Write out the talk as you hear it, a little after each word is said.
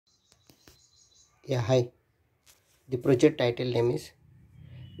Yeah, hi. The project title name is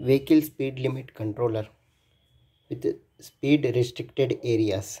Vehicle Speed Limit Controller with Speed Restricted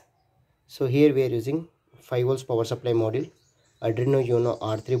Areas. So here we are using 5 volts power supply module, Arduino Uno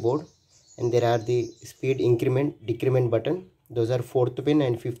R3 board, and there are the speed increment, decrement button. Those are 4th pin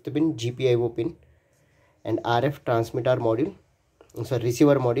and 5th pin GPIO pin, and RF transmitter module,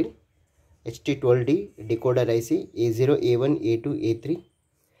 receiver module, HT12D decoder IC A0, A1, A2, A3,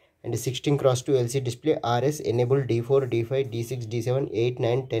 and 16 cross 2 LCD display RS enable D4, D5, D6, D7, 8,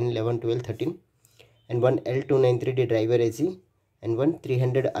 9, 10, 11, 12, 13, and one L293D driver AC and one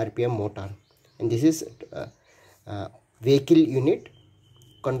 300 RPM motor. And this is vehicle unit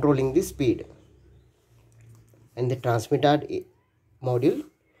controlling the speed. And the transmitter module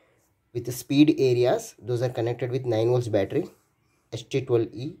with the speed areas, those are connected with 9 volts battery,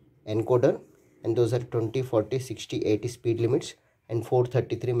 ST12E encoder, and those are 20, 40, 60, 80 speed limits, and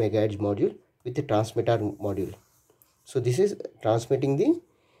 433 megahertz module with the transmitter module. So this is transmitting the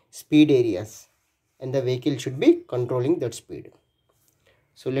speed areas, and the vehicle should be controlling that speed.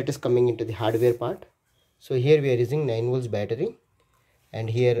 So let us coming into the hardware part. So here we are using 9 volts battery, and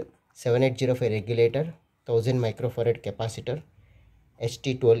here 7805 regulator, 1000 microfarad capacitor,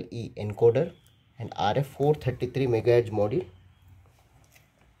 ST12E encoder, and RF 433 megahertz module,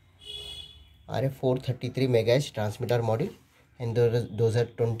 RF 433 megahertz transmitter module, and those are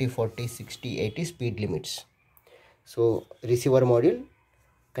 20, 40, 60, 80 speed limits. So receiver module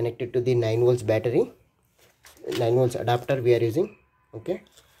connected to the 9 volts battery, 9 volts adapter we are using. Okay,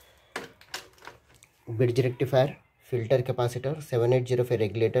 bridge rectifier, filter capacitor, 7805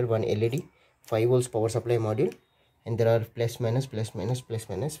 regulator, one LED, 5 volts power supply module, and there are plus minus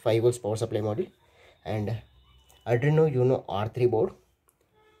 5 volts power supply module, and Arduino Uno R3 board,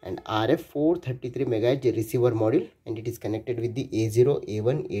 and RF 433 megahertz receiver module, and it is connected with the A0,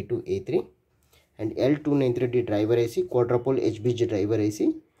 A1, A2, A3, and L293D driver AC, quadrupole HBG driver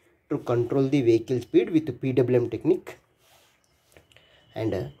AC to control the vehicle speed with the PWM technique.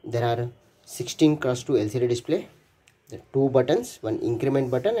 And there are 16 cross 2 LCD display, the 2 buttons, one increment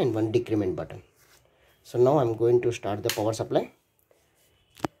button and one decrement button. So now I'm going to start the power supply.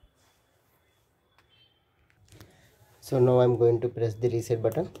 So now I'm going to press the reset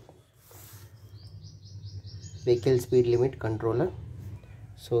button. Vehicle speed limit controller.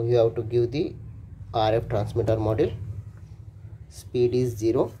 So you have to give the RF transmitter module. Speed is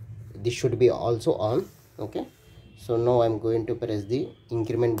 0. This should be also on. Okay. So now I'm going to press the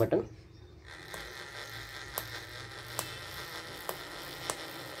increment button.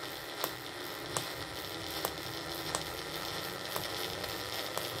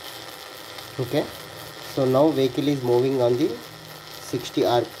 Okay. So now vehicle is moving on the 60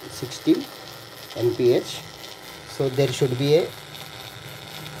 mph. So there should be a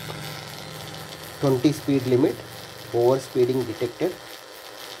 20 speed limit. Over speeding detected.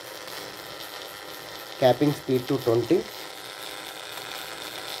 Capping speed to 20,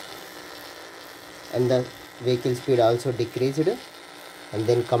 and the vehicle speed also decreased and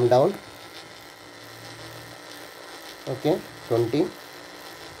then come down. Okay, 20,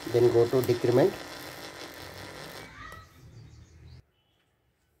 then go to decrement.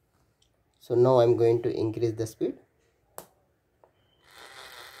 So now I'm going to increase the speed.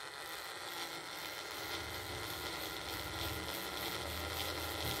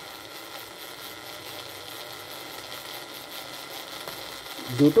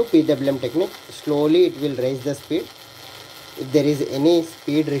 Due to PWM technique, slowly it will raise the speed. If there is any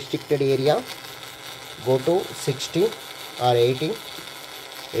speed restricted area, go to 60 or 80.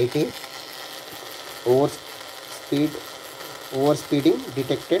 Overspeeding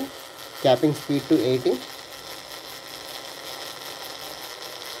detected. Capping speed to 80.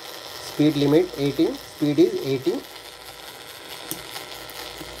 Speed limit 80. Speed is 80.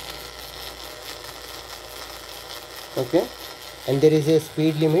 Okay, and there is a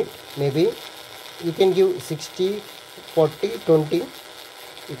speed limit. Maybe you can give 60, 40, 20.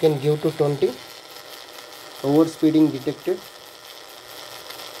 You can give to 20. Overspeeding detected.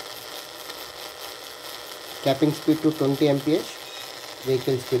 Capping speed to 20 mph.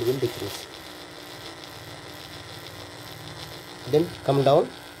 Vehicle speed will decrease. Then come down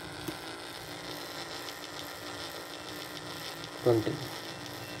 20.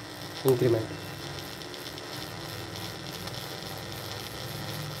 Increment.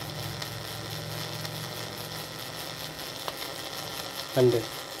 $100.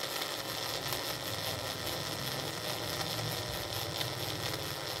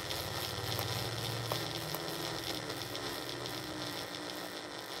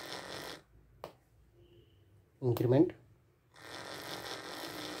 Increment.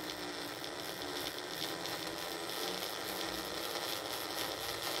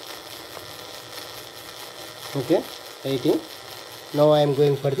 Okay, 80. Now I am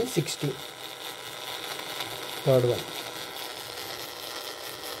going for the 60. Third one.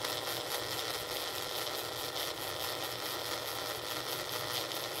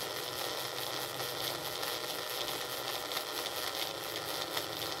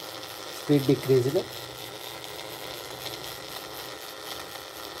 Speed decreased.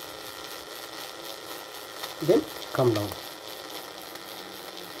 Then come down.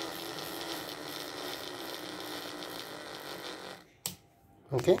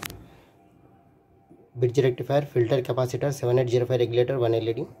 Okay. Bridge rectifier, filter capacitor, 7805 regulator, 1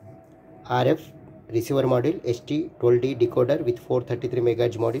 LED. RF receiver module, ST12D decoder with 433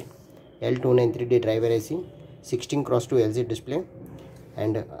 MHz module, L293D driver IC, 16x2 LCD display,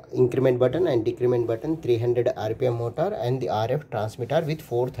 and increment button and decrement button, 300 RPM motor, and the RF transmitter with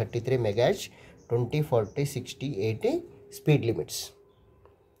 433 MHz, 20, 40, 60, 80 speed limits.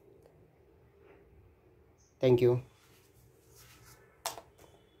 Thank you.